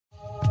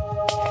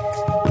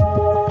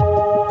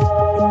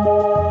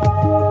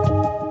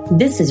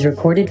This is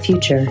Recorded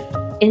Future,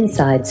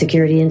 Inside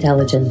Security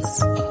Intelligence.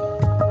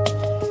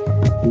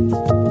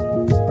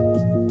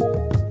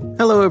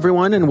 Hello,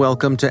 everyone, and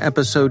welcome to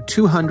episode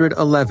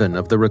 211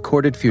 of the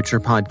Recorded Future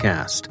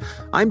podcast.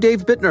 I'm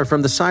Dave Bittner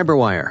from the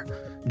Cyberwire.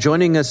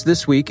 Joining us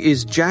this week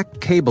is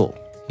Jack Cable.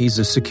 He's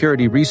a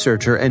security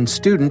researcher and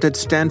student at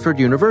Stanford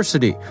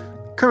University,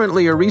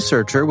 currently a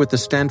researcher with the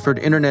Stanford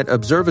Internet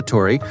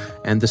Observatory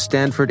and the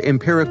Stanford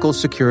Empirical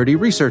Security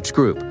Research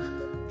Group.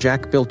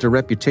 Jack built a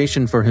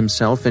reputation for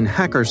himself in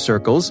hacker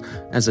circles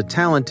as a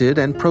talented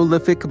and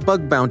prolific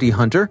bug bounty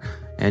hunter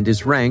and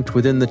is ranked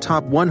within the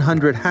top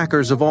 100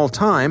 hackers of all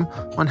time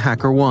on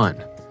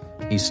HackerOne.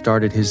 He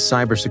started his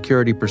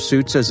cybersecurity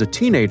pursuits as a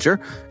teenager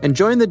and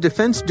joined the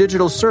Defense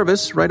Digital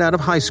Service right out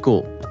of high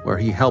school, where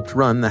he helped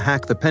run the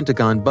Hack the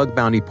Pentagon bug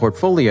bounty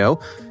portfolio,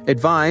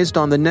 advised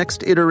on the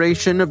next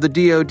iteration of the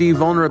DoD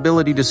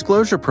Vulnerability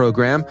Disclosure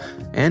Program,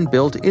 and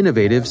built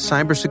innovative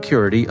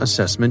cybersecurity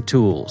assessment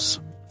tools.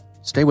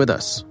 Stay with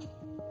us.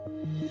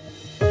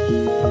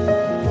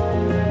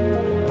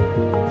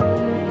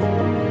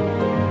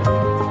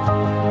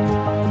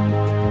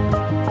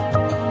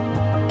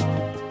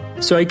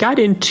 So I got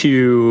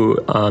into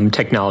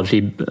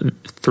technology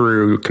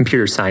through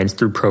computer science,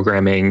 through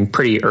programming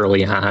pretty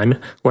early on.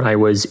 When I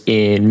was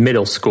in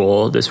middle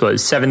school, this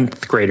was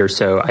 7th grade or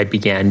so, I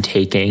began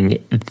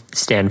taking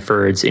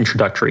Stanford's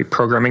introductory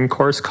programming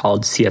course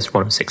called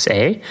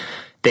CS106A.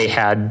 They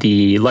had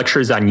the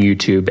lectures on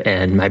YouTube,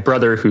 and my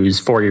brother, who's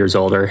 4 years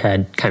older,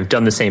 had kind of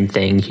done the same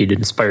thing. He'd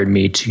inspired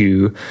me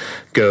to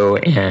go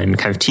and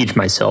kind of teach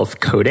myself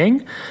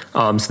coding.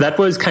 So that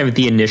was kind of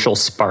the initial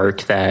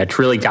spark that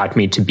really got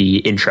me to be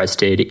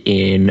interested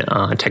in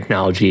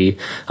technology,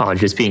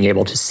 just being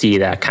able to see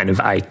that kind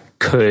of I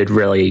could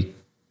really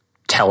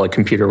tell a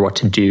computer what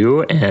to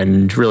do,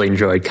 and really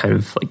enjoyed kind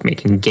of like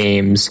making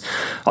games,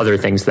 other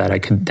things that I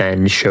could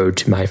then show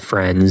to my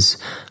friends,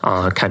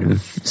 kind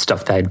of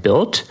stuff that I'd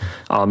built.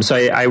 So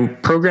I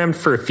programmed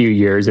for a few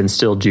years and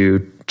still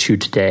do to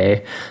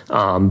today,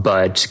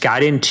 but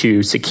got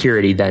into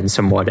security then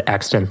somewhat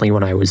accidentally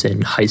when I was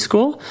in high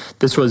school.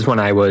 This was when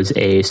I was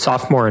a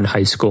sophomore in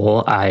high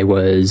school. I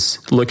was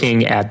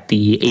looking at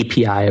the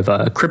API of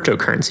a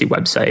cryptocurrency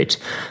website,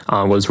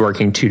 was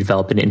working to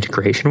develop an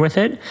integration with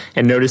it,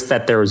 and noticed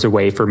that there was a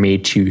way for me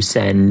to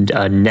send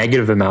a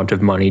negative amount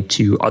of money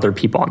to other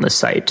people on the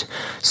site.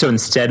 So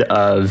instead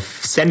of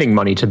sending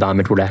money to them,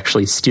 it would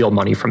actually steal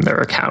money from their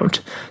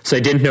account. So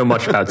I didn't know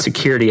much about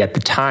security at the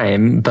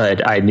time,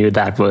 but I knew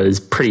that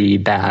was pretty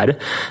bad.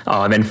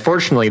 And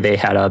fortunately, they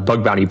had a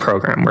bug bounty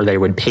program where they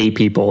would pay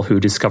people who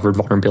discovered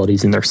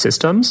vulnerabilities in their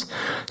systems.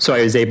 So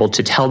I was able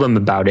to tell them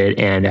about it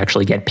and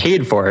actually get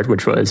paid for it,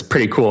 which was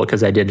pretty cool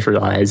because I did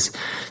realize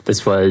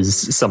this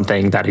was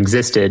something that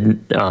existed,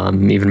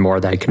 even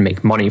more that I could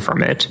make money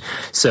from it.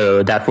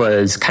 So that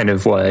was kind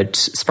of what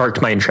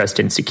sparked my interest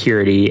in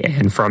security.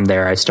 And from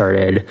there, I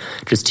started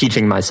just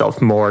teaching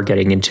myself more,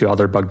 getting into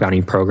other bug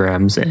bounty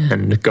programs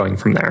and going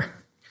from there.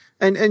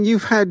 And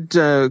you've had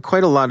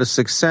quite a lot of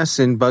success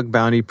in bug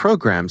bounty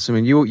programs. I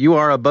mean, you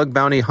are a bug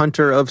bounty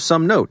hunter of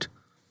some note.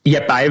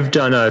 Yep, I've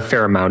done a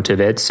fair amount of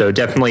it, so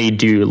definitely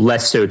do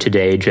less so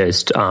today,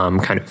 just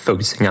kind of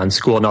focusing on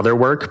school and other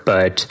work.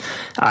 But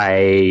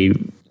I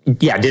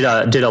did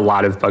a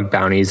lot of bug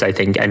bounties. I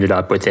think ended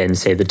up within,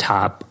 say, the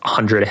top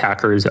 100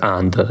 hackers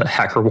on the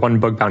HackerOne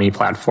bug bounty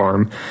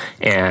platform,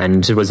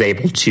 and was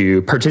able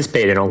to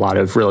participate in a lot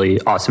of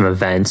really awesome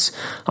events.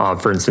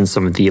 For instance,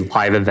 some of the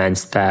live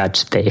events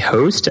that they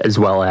host, as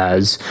well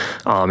as,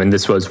 and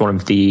this was one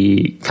of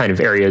the kind of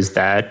areas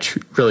that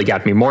really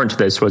got me more into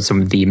this, was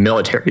some of the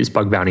military's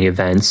bug bounty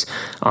events.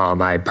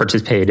 I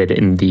participated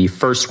in the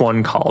first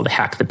one called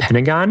Hack the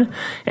Pentagon,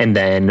 and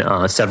then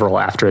several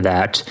after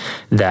that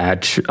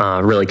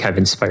really kind of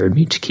inspired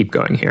me to keep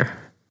going here.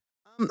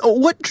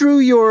 What drew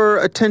your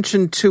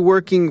attention to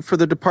working for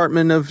the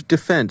Department of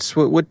Defense?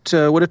 What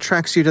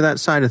attracts you to that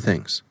side of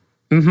things?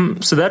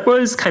 Mm-hmm. So that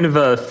was kind of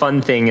a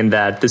fun thing in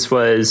that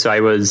I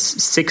was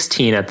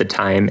 16 at the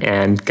time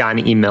and got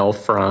an email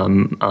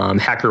from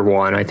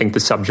HackerOne. I think the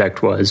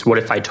subject was, what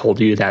if I told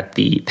you that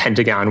the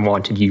Pentagon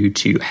wanted you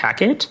to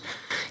hack it?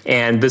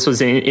 And this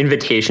was an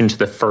invitation to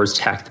the first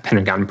Hack the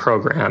Pentagon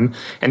program.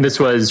 And this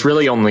was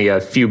really only a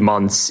few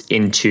months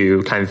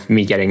into kind of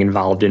me getting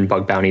involved in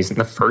bug bounties in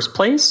the first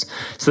place.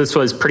 So this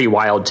was pretty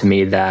wild to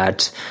me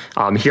that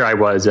here I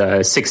was, a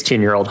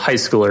 16-year-old high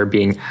schooler,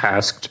 being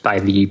asked by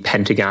the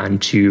Pentagon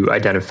to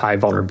identify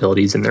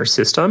vulnerabilities in their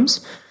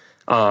systems.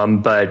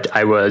 But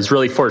I was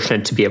really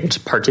fortunate to be able to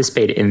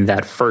participate in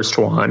that first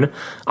one.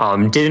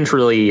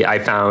 I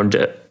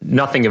found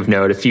nothing of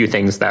note, a few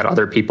things that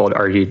other people had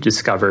already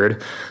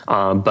discovered,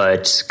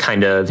 but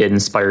kind of it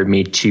inspired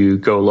me to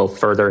go a little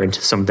further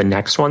into some of the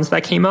next ones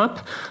that came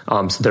up.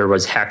 So there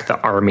was Hack the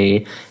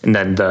Army, and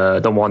then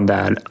the one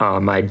that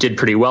I did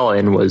pretty well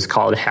in was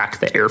called Hack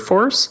the Air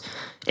Force.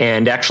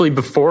 And actually,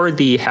 before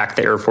the Hack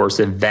the Air Force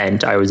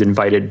event, I was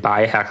invited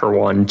by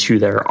HackerOne to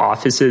their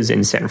offices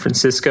in San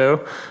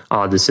Francisco.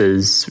 This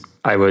is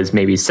I was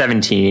maybe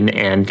 17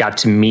 and got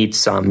to meet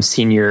some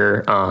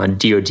senior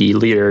DoD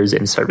leaders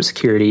in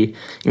cybersecurity,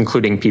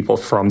 including people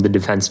from the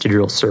Defense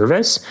Digital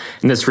Service.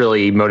 And this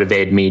really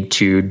motivated me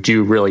to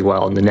do really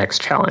well in the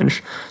next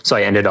challenge. So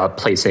I ended up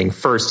placing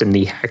first in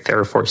the Hack the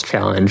Air Force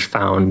challenge,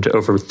 found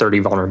over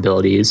 30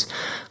 vulnerabilities,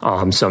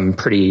 some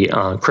pretty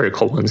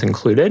critical ones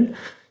included.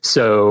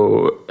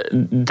 So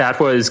that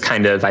was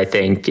kind of, I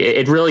think,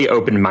 it really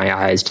opened my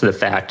eyes to the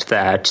fact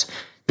that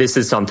this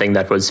is something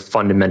that was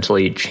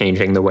fundamentally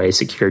changing the way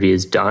security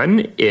is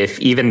done. If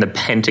even the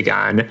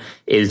Pentagon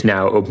is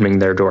now opening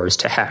their doors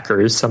to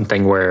hackers,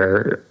 something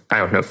where,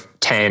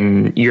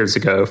 10 years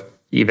ago,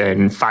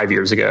 even 5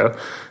 years ago,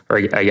 or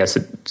I guess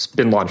it's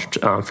been launched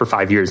for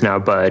 5 years now,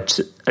 but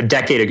a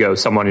decade ago,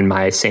 someone in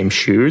my same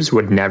shoes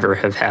would never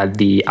have had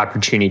the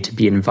opportunity to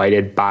be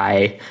invited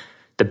by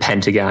the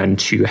Pentagon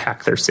to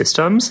hack their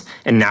systems.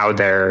 And now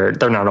they're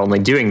not only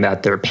doing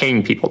that, they're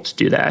paying people to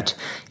do that.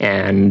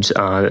 And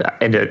I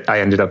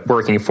ended up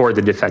working for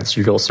the Defense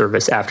Digital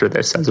Service after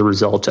this as a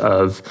result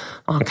of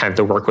kind of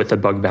the work with the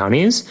bug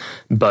bounties.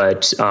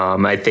 But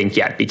I think,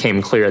 it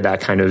became clear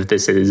that kind of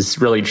this is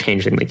really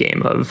changing the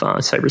game of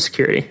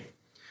cybersecurity.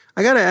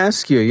 I got to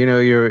ask you,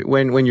 you're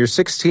when you're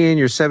 16,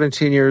 you're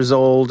 17 years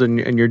old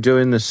and you're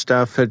doing this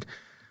stuff,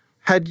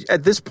 had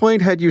at this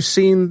point, had you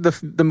seen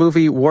the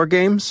movie War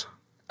Games?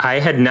 I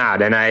had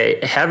not, and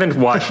I haven't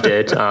watched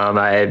it.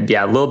 A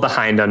little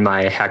behind on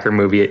my hacker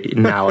movie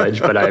knowledge,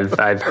 but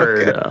I've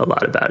heard a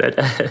lot about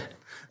it.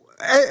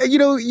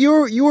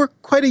 You were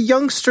quite a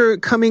youngster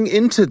coming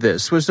into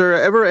this. Was there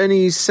ever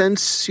any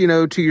sense,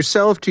 to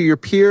yourself, to your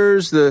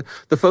peers, the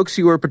folks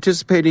you were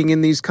participating in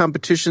these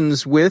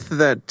competitions with,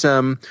 that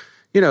that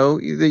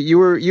you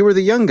were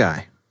the young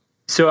guy?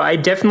 So I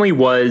definitely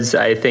was,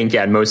 I think,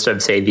 at most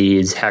I'd say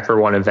these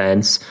HackerOne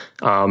events,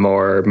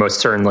 or most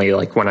certainly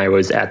like when I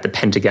was at the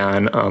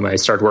Pentagon. I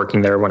started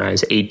working there when I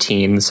was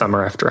 18, the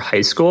summer after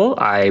high school.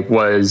 I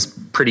was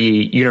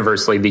pretty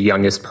universally the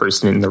youngest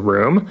person in the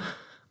room.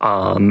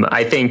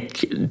 I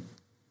think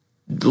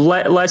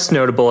less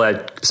notable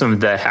at some of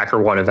the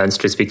HackerOne events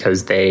just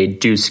because they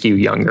do skew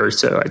younger.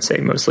 So I'd say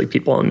mostly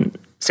people in,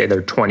 say,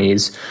 their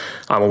 20s,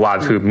 a lot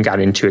of whom got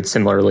into it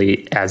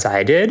similarly as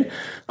I did.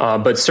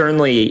 But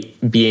certainly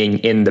being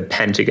in the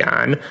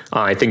Pentagon,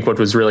 I think what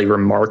was really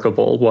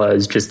remarkable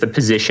was just the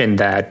position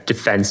that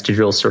Defense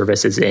Digital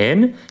Service is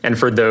in. And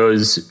for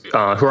those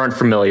who aren't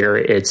familiar,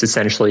 it's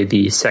essentially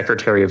the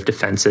Secretary of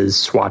Defense's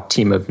SWAT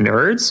team of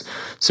nerds.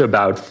 So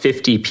about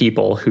 50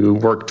 people who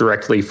work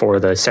directly for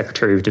the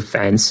Secretary of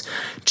Defense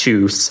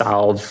to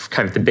solve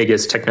kind of the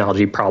biggest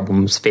technology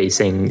problems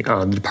facing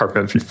the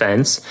Department of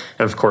Defense.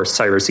 And of course,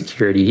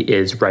 cybersecurity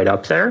is right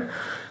up there.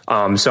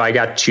 So I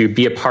got to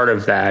be a part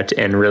of that,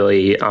 and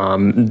really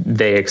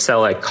they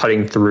excel at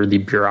cutting through the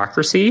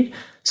bureaucracy.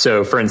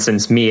 So, for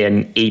instance, me,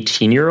 an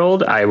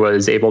 18-year-old, I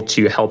was able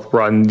to help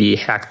run the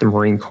Hack the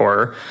Marine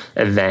Corps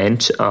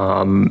event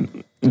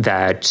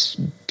that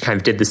kind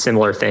of did the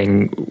similar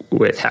thing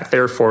with Hack the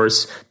Air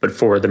Force, but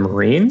for the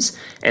Marines.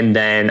 And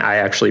then I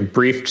actually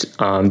briefed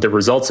the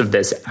results of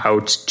this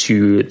out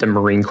to the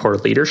Marine Corps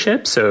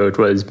leadership. So it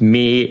was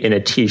me in a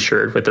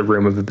T-shirt with a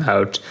room of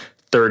about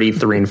 30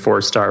 3- and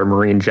 4-star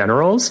Marine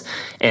generals,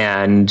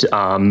 and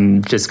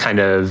just kind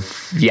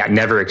of,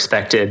 never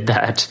expected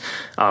that.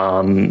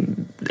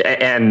 And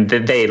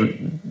they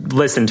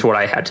listened to what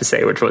I had to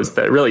say, which was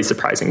the really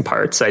surprising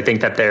part. So I think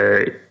that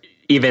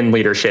even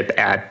leadership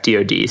at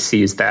DoD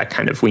sees that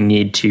kind of we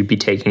need to be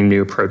taking a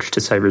new approach to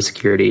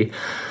cybersecurity.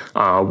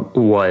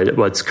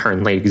 What's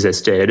currently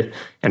existed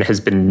and has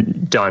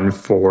been done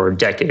for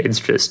decades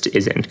just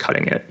isn't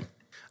cutting it.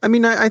 I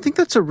mean, I think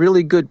that's a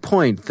really good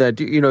point that,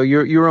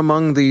 you're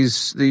among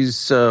these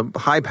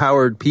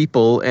high-powered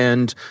people,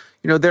 and,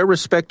 they're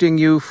respecting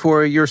you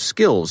for your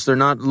skills. They're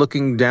not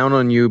looking down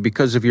on you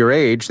because of your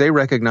age. They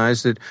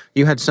recognize that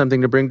you had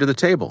something to bring to the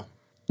table.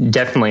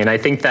 Definitely. And I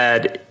think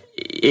that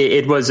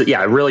it was,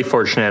 a really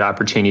fortunate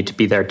opportunity to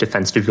be there at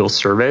Defense Digital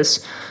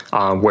Service,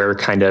 where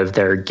kind of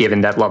they're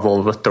given that level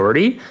of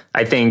authority.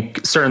 I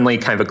think certainly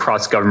kind of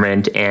across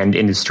government and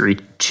industry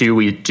too,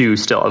 we do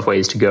still have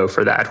ways to go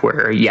for that,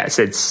 where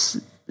yes,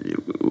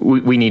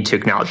 we need to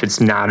acknowledge it's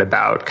not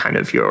about kind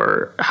of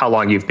how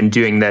long you've been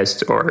doing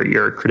this or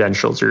your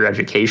credentials or your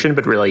education,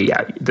 but really,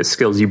 the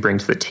skills you bring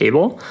to the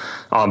table.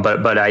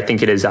 But I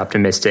think it is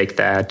optimistic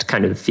that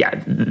kind of,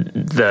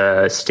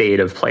 the state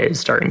of play is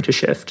starting to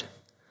shift.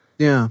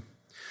 Yeah.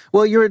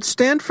 Well, you're at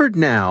Stanford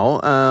now,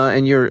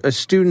 and you're a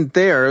student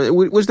there.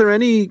 Was there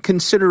any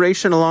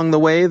consideration along the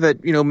way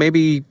that,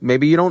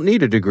 maybe you don't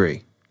need a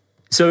degree?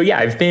 So,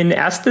 I've been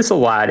asked this a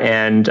lot,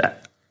 and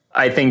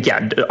I think,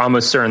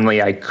 almost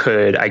certainly I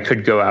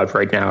could go out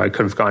right now. I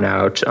could have gone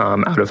out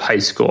of high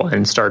school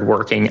and started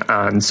working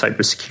on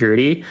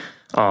cybersecurity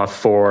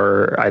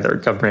for either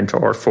government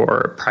or for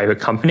a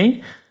private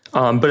company.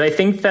 But I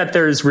think that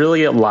there's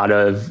really a lot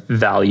of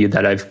value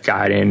that I've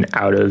gotten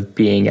out of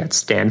being at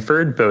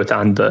Stanford, both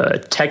on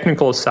the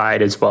technical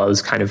side as well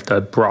as kind of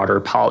the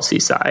broader policy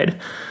side.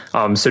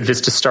 So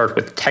just to start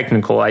with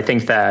technical, I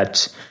think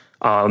that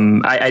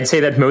I'd say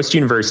that most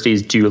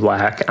universities do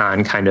lack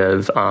on kind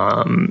of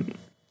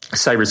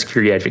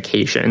cybersecurity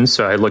education.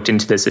 So I looked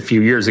into this a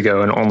few years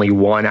ago, and only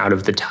 1 out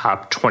of the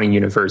top 20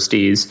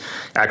 universities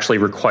actually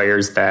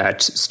requires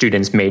that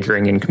students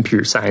majoring in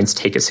computer science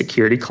take a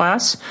security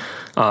class.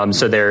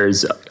 So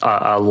there's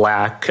a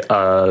lack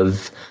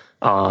of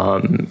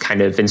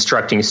kind of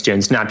instructing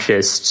students, not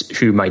just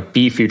who might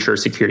be future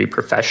security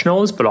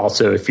professionals, but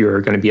also if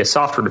you're going to be a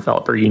software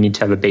developer, you need to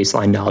have a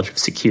baseline knowledge of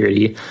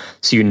security.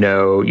 So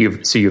you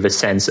have a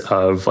sense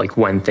of like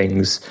when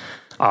things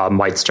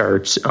might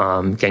start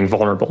getting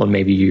vulnerable, and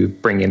maybe you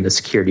bring in the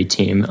security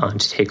team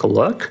to take a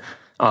look.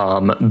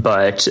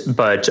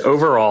 But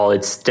overall,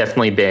 it's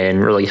definitely been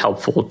really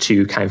helpful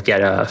to kind of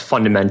get a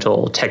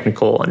fundamental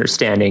technical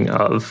understanding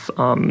of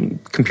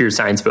computer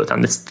science, both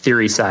on the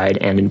theory side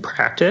and in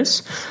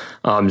practice.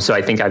 So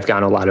I think I've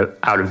gotten a lot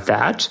out of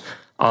that.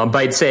 But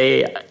I'd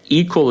say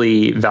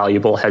equally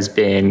valuable has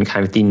been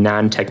kind of the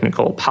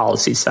non-technical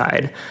policy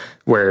side,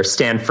 where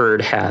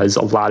Stanford has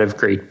a lot of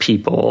great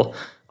people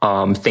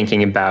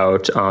thinking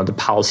about the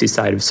policy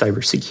side of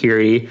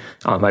cybersecurity.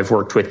 I've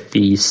worked with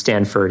the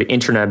Stanford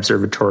Internet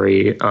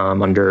Observatory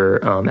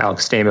under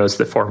Alex Stamos,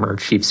 the former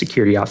chief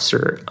security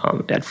officer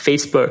at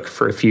Facebook,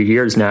 for a few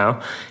years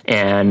now,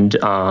 and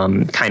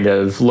kind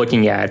of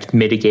looking at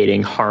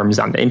mitigating harms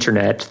on the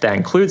internet that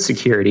includes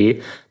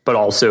security, but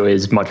also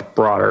is much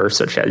broader,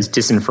 such as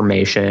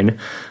disinformation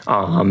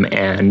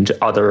and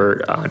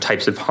other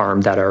types of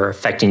harm that are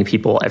affecting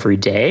people every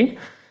day.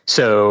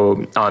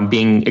 So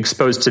being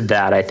exposed to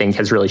that, I think,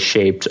 has really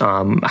shaped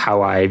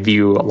how I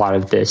view a lot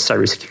of this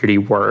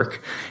cybersecurity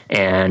work,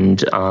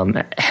 and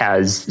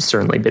has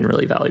certainly been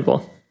really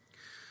valuable.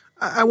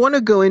 I want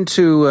to go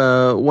into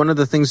one of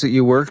the things that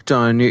you worked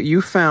on.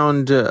 You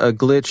found a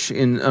glitch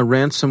in a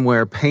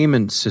ransomware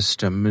payment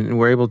system, and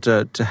were able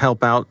to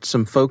help out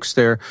some folks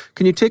there.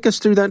 Can you take us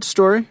through that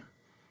story?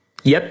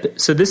 Yep.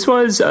 So this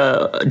was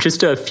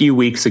just a few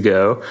weeks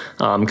ago,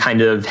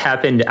 kind of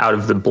happened out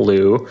of the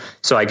blue.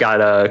 So I got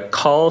a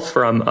call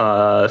from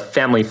a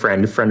family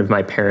friend, a friend of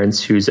my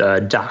parents, who's a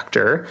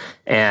doctor,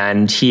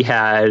 and he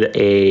had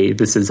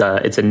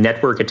it's a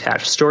network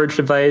attached storage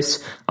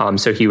device.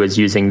 So he was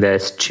using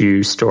this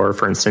to store,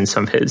 for instance,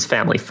 some of his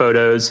family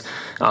photos.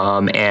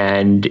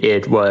 And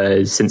it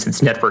was, since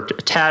it's network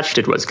attached,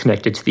 it was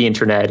connected to the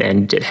internet,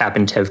 and it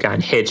happened to have gotten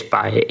hit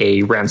by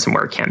a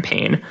ransomware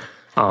campaign.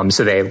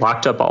 So they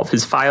locked up all of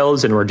his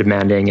files and were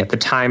demanding at the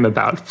time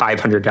about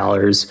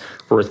 $500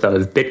 worth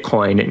of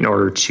Bitcoin in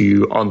order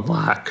to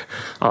unlock,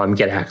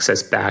 get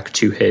access back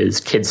to his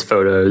kids'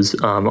 photos,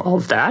 all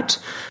of that.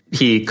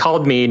 He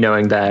called me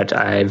knowing that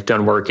I've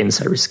done work in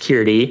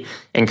cybersecurity,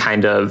 and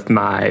kind of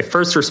my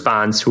first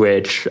response,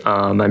 which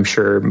I'm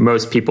sure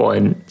most people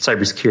in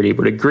cybersecurity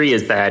would agree,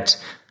 is that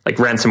like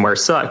ransomware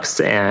sucks.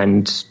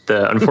 And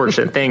the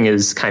unfortunate thing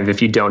is kind of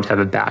if you don't have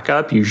a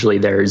backup, usually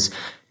there's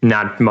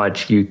not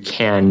much you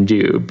can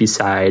do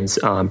besides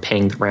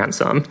paying the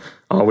ransom,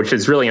 which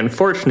is really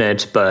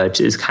unfortunate, but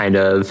is kind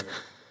of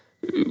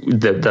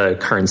the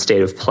current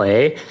state of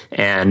play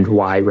and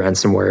why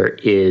ransomware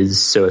is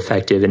so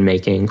effective in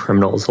making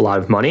criminals a lot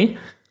of money.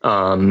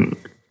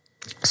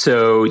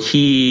 So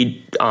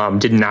he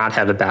did not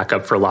have a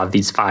backup for a lot of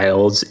these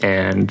files,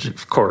 and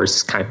of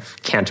course kind of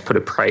can't put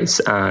a price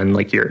on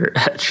like your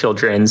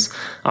children's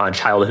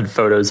childhood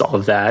photos, all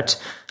of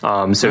that. So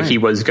right. He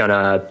was going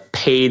to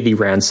pay the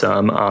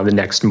ransom the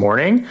next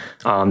morning.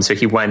 So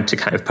he went to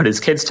kind of put his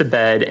kids to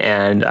bed,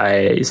 and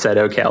I said,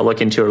 okay, I'll look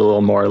into it a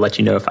little more, let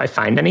you know if I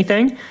find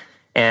anything.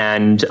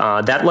 And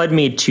that led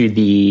me to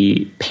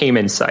the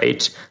payment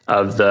site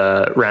of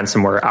the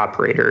ransomware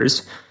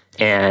operators.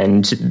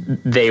 And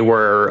they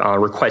were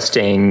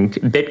requesting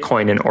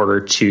Bitcoin in order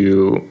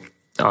to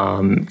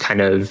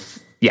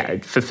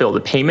fulfill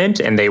the payment.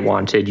 And they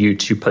wanted you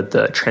to put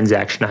the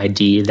transaction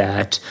ID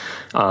that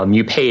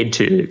you paid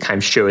to kind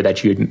of show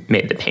that you had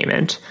made the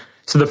payment.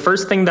 So the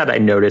first thing that I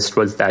noticed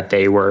was that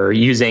they were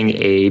using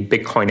a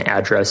Bitcoin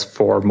address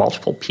for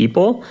multiple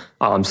people.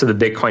 So the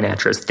Bitcoin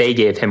address they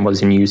gave him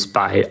was in use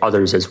by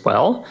others as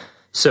well.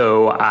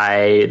 So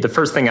the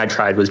first thing I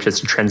tried was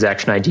just a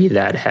transaction ID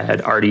that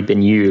had already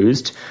been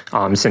used,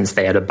 since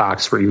they had a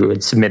box where you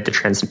would submit the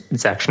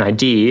transaction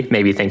ID,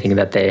 maybe thinking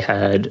that they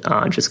had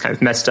just kind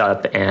of messed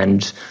up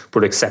and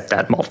would accept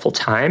that multiple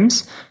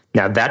times.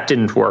 Now, that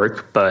didn't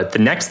work, but the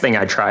next thing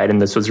I tried,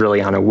 and this was really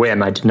on a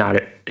whim, I did not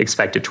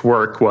expect it to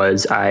work,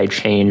 was I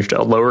changed a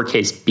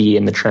lowercase b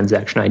in the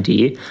transaction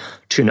ID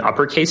to an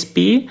uppercase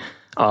B.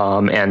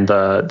 And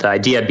the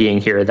idea being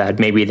here that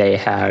maybe they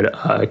had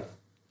a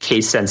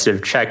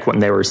case-sensitive check when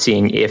they were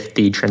seeing if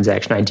the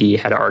transaction ID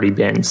had already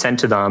been sent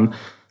to them,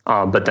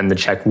 but then the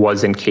check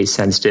wasn't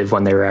case-sensitive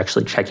when they were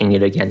actually checking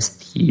it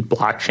against the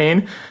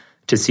blockchain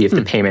to see if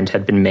the payment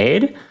had been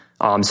made.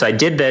 So I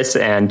did this,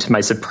 and to my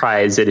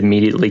surprise, it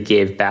immediately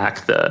gave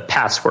back the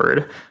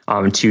password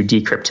to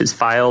decrypt his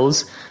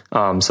files.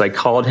 So I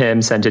called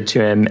him, sent it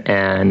to him,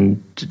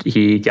 and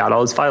he got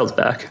all his files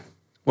back.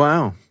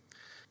 Wow.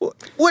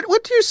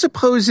 What do you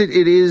suppose it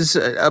is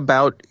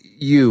about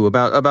you,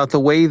 about the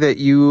way that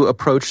you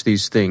approach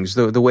these things,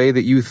 the way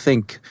that you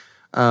think,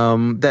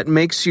 that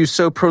makes you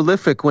so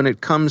prolific when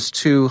it comes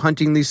to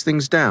hunting these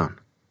things down?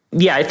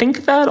 Yeah, I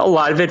think that a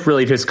lot of it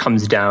really just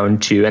comes down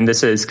to, and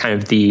this is kind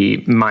of the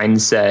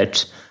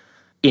mindset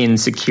in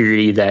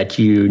security that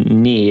you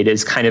need,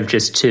 is kind of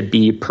just to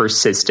be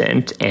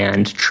persistent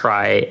and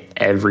try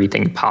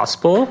everything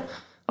possible.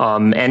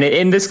 And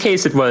in this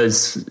case, it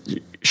was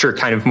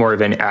kind of more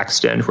of an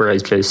accident where I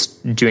was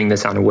just doing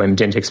this on a whim,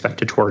 didn't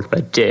expect it to work,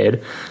 but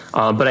did.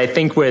 But I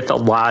think with a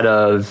lot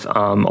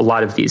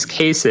of these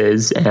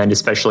cases, and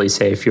especially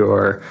say if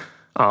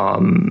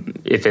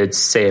it's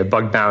say a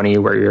bug bounty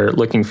where you're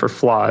looking for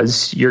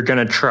flaws, you're going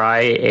to try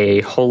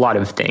a whole lot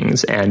of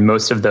things, and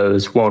most of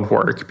those won't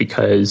work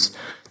because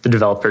the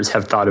developers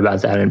have thought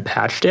about that and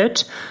patched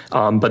it.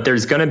 But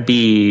there's going to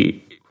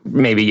be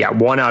maybe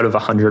 1 out of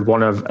 100,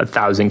 1 of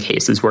 1,000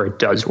 cases where it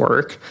does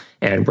work,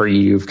 and where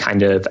you've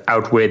kind of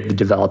outwit the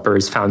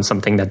developers, found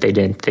something that they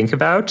didn't think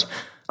about,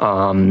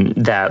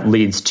 that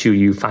leads to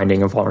you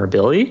finding a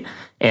vulnerability.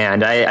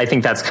 And I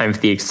think that's kind of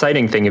the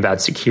exciting thing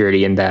about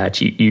security, in that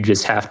you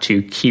just have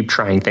to keep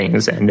trying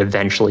things and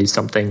eventually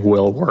something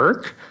will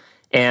work.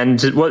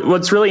 And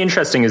what's really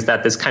interesting is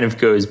that this kind of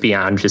goes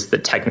beyond just the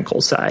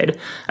technical side.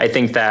 I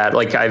think that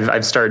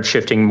I've started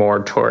shifting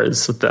more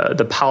towards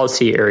the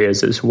policy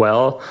areas as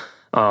well,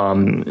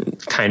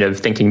 kind of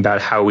thinking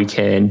about how we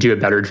can do a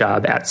better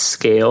job at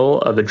scale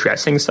of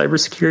addressing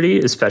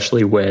cybersecurity,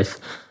 especially with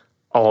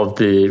all of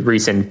the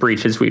recent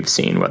breaches we've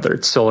seen, whether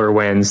it's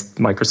SolarWinds,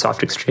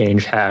 Microsoft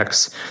Exchange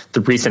hacks,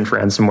 the recent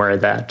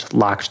ransomware that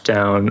locked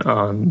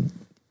down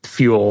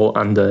fuel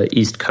on the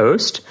East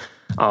Coast.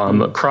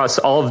 Across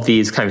all of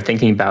these, kind of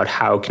thinking about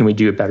how can we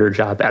do a better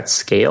job at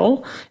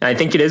scale. And I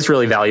think it is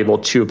really valuable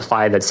to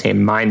apply that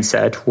same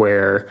mindset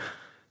where,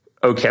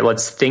 okay,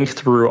 let's think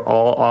through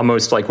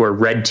almost like we're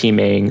red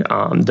teaming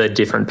the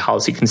different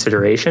policy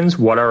considerations.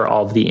 What are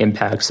all of the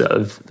impacts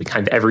of the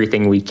kind of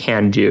everything we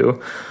can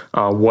do?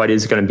 What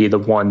is going to be the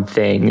one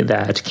thing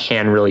that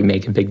can really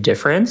make a big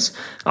difference?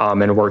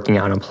 And working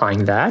on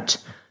applying that.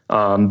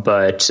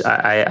 But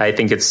I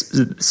think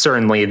it's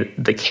certainly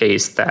the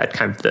case that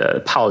kind of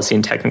the policy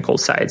and technical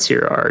sides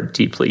here are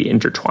deeply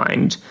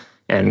intertwined,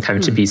 and kind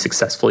of to be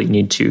successful, you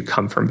need to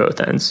come from both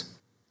ends.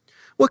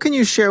 What can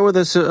you share with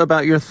us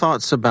about your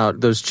thoughts about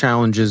those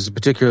challenges,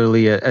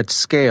 particularly at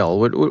scale?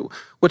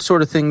 What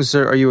sort of things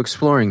are you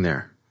exploring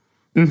there?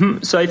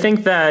 Mm-hmm. So I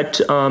think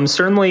that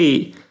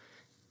certainly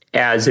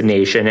as a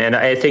nation, and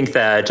I think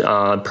that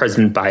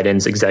President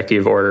Biden's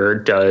executive order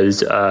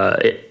does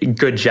a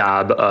good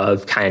job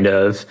of kind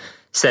of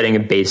setting a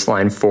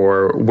baseline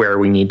for where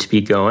we need to be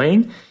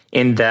going,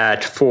 in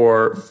that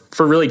for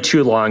really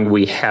too long,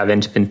 we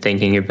haven't been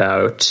thinking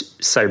about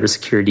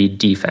cybersecurity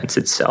defense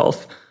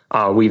itself.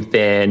 We've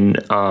been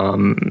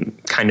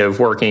kind of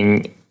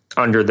working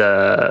under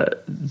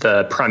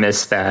the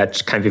premise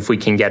that kind of if we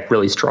can get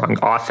really strong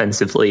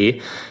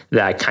offensively,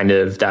 that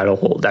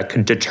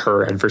could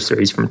deter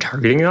adversaries from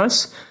targeting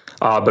us.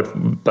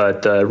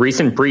 But the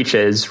recent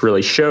breaches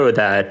really show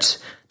that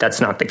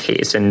that's not the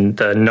case. And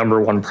the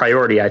number one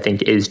priority, I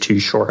think, is to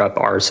shore up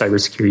our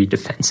cybersecurity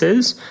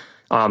defenses.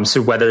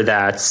 So whether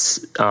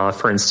that's,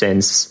 for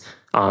instance,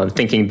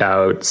 thinking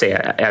about, say,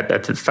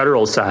 at the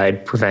federal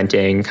side,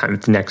 preventing kind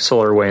of the next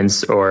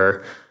SolarWinds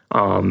or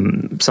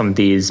some of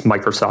these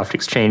Microsoft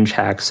Exchange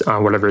hacks,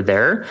 whatever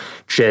they're,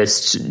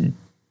 just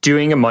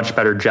doing a much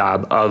better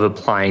job of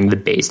applying the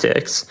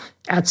basics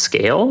at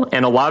scale.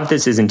 And a lot of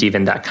this isn't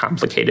even that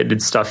complicated.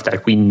 It's stuff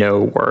that we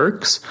know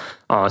works,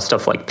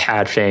 stuff like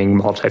patching,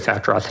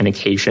 multi-factor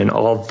authentication,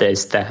 all of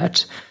this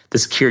that the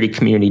security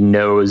community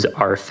knows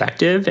are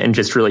effective, and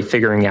just really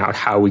figuring out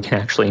how we can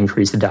actually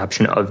increase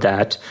adoption of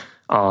that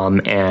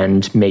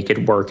and make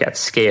it work at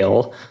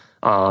scale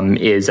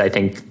is, I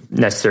think,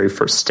 necessary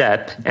first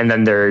step. And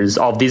then there's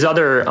all these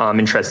other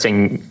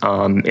interesting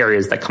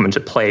areas that come into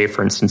play.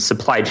 For instance,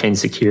 supply chain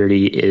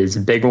security is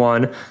a big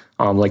one.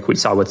 Like we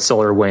saw with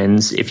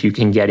SolarWinds, if you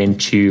can get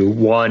into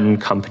one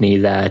company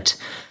that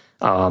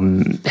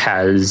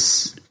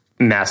has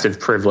massive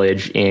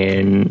privilege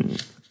in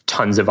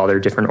tons of other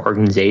different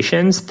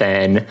organizations,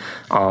 then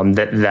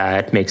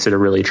that makes it a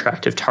really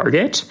attractive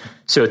target.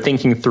 So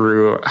thinking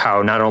through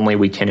how not only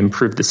we can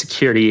improve the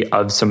security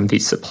of some of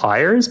these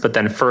suppliers, but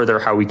then further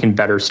how we can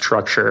better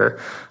structure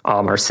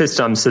our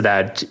system so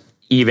that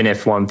even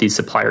if one of these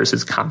suppliers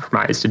is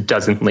compromised, it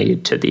doesn't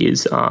lead to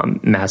these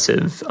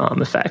massive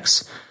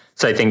effects.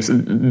 So I think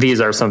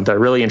these are some of the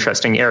really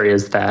interesting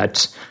areas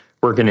that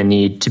we're going to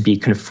need to be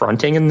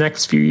confronting in the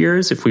next few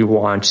years if we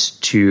want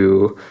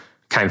to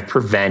kind of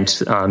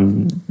prevent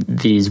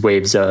these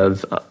waves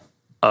of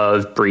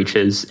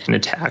breaches and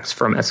attacks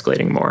from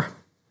escalating more.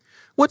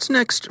 What's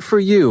next for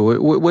you?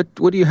 What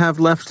do you have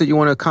left that you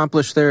want to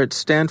accomplish there at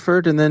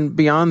Stanford? And then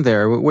beyond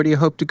there, where do you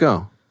hope to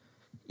go?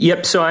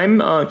 Yep. So I'm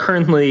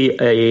currently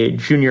a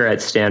junior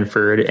at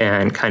Stanford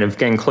and kind of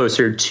getting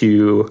closer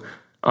to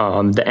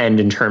the end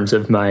in terms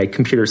of my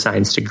computer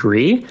science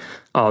degree.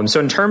 So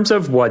in terms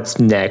of what's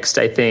next,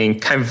 I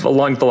think kind of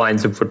along the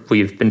lines of what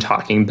we've been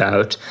talking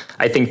about,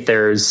 I think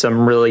there's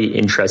some really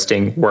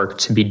interesting work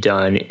to be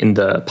done in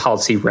the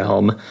policy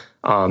realm,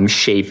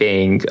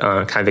 shaping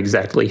kind of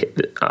exactly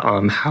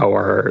how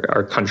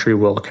our country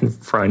will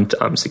confront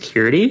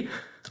security.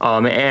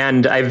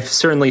 And I've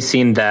certainly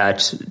seen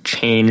that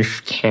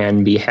change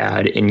can be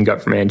had in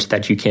government,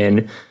 that you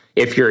can,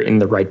 if you're in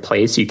the right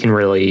place, you can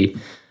really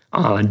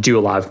do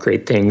a lot of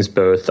great things,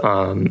 both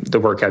the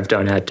work I've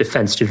done at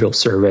Defense Digital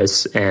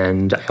Service,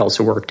 and I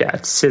also worked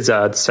at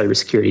CISA, the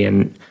Cybersecurity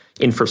and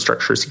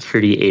Infrastructure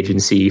Security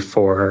Agency,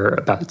 for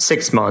about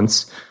 6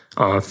 months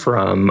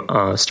from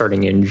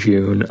starting in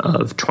June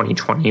of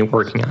 2020,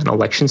 working on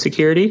election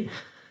security.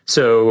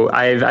 So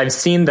I've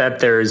seen that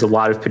there's a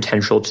lot of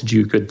potential to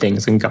do good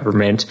things in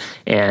government,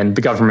 and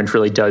the government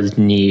really does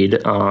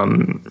need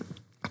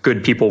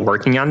good people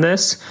working on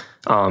this,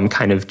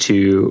 kind of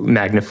to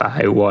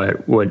magnify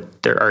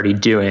what they're already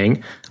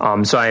doing.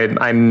 So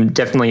I'm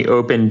definitely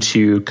open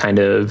to kind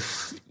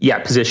of,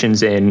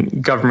 positions in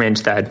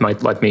government that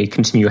might let me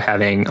continue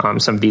having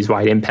some of these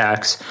wide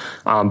impacts.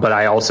 But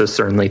I also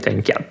certainly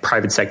think,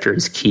 private sector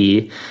is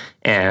key.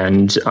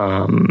 And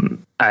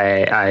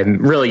I'm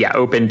really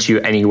open to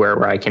anywhere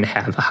where I can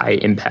have a high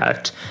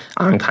impact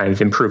on kind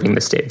of improving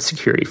the state of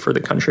security for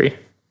the country.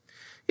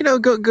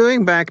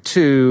 Going back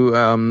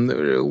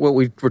to what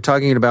we were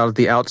talking about at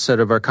the outset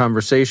of our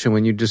conversation,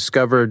 when you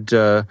discovered,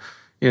 an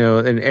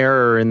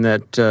error in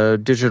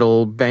that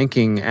digital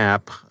banking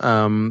app,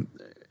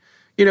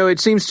 it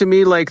seems to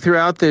me like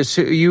throughout this,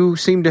 you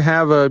seem to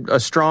have a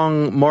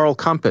strong moral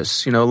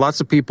compass.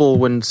 Lots of people,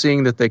 when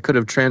seeing that they could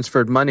have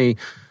transferred money,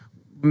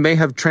 may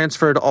have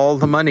transferred all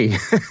the money.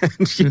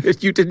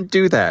 You didn't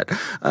do that.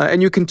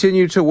 And you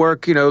continue to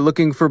work,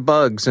 looking for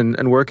bugs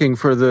and working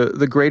for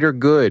the greater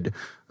good.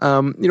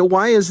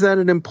 Why is that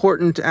an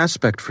important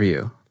aspect for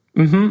you?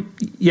 Mm-hmm.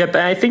 Yep.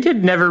 I think it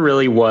never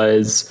really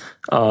was.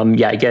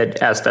 I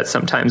get asked that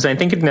sometimes. I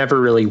think it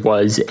never really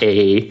was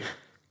a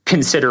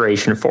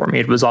consideration for me.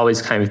 It was always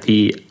kind of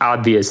the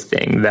obvious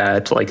thing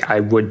that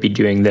I would be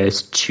doing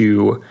this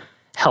to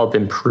help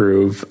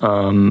improve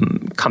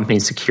company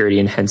security,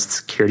 enhance the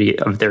security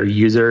of their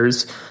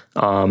users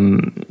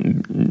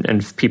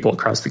and people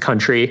across the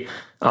country.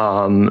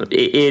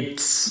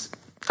 It's,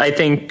 I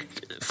think,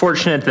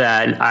 fortunate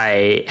that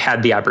I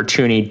had the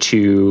opportunity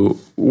to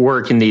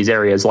work in these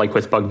areas, like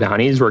with bug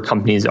bounties, where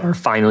companies are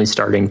finally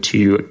starting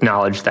to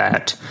acknowledge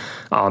that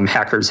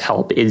hackers'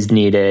 help is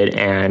needed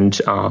and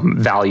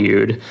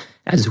valued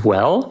as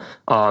well.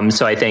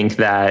 So I think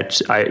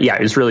that I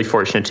was really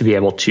fortunate to be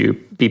able to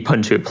be put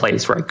into a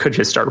place where I could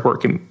just start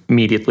working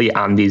immediately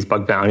on these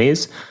bug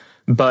bounties.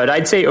 But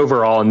I'd say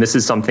overall, and this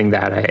is something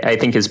that I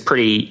think is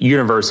pretty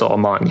universal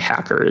among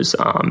hackers,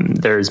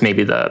 there's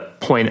maybe the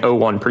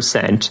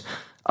 0.01%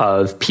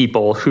 of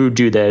people who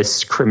do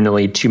this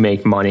criminally to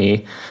make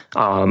money,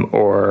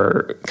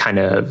 or kind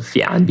of,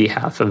 on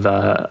behalf of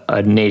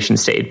a nation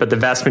state. But the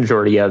vast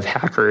majority of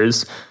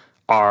hackers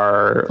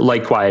are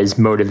likewise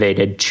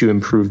motivated to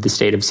improve the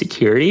state of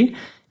security.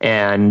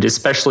 And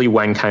especially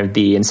when kind of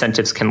the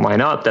incentives can line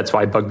up, that's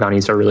why bug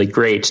bounties are really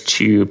great,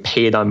 to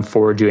pay them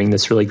for doing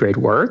this really great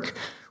work.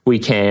 We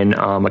can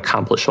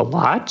accomplish a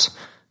lot.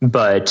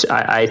 But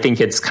I think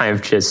it's kind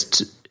of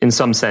just, in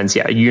some sense,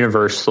 a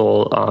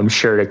universal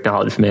shared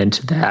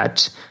acknowledgement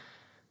that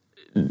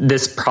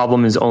this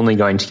problem is only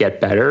going to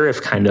get better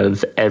if kind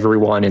of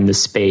everyone in the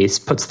space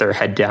puts their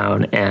head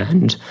down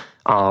and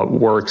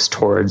works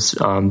towards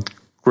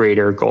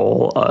greater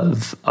goal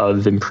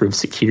of improved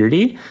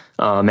security.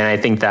 And I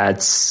think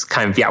that's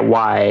kind of,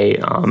 why,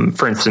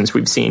 for instance,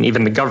 we've seen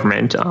even the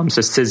government, so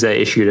CISA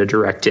issued a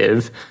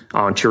directive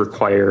to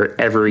require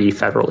every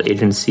federal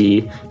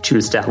agency to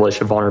establish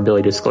a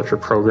vulnerability disclosure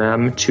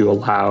program to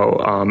allow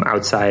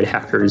outside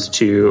hackers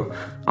to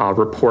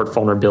report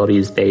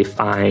vulnerabilities they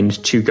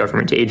find to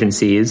government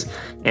agencies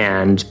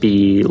and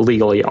be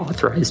legally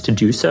authorized to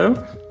do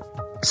so.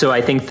 So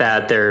I think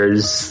that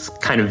there's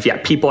kind of,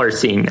 people are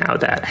seeing now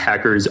that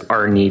hackers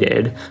are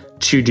needed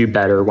to do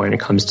better when it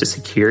comes to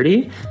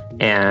security.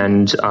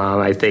 And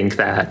I think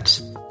that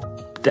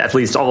at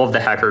least all of the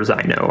hackers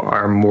I know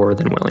are more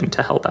than willing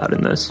to help out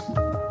in this.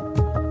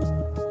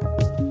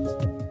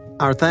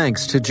 Our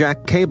thanks to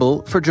Jack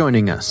Cable for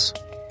joining us.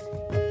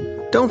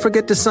 Don't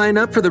forget to sign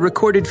up for the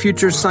Recorded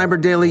Future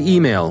Cyber Daily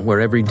email, where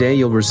every day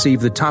you'll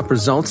receive the top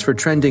results for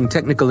trending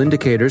technical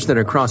indicators that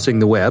are crossing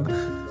the web,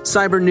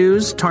 cyber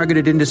news,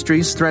 targeted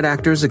industries, threat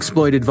actors,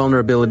 exploited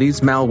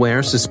vulnerabilities,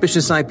 malware,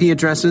 suspicious IP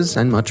addresses,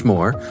 and much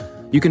more.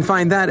 You can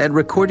find that at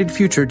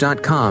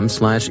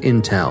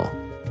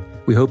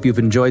recordedfuture.com/intel. We hope you've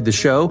enjoyed the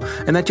show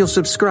and that you'll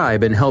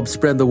subscribe and help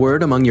spread the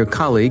word among your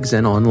colleagues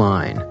and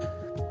online.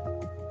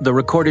 The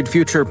Recorded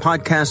Future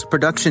podcast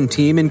production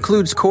team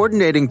includes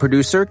coordinating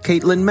producer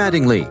Caitlin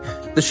Mattingly.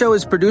 The show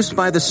is produced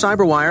by The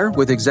Cyberwire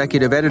with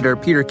executive editor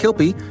Peter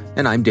Kilpie,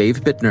 and I'm Dave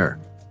Bittner.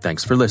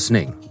 Thanks for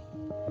listening.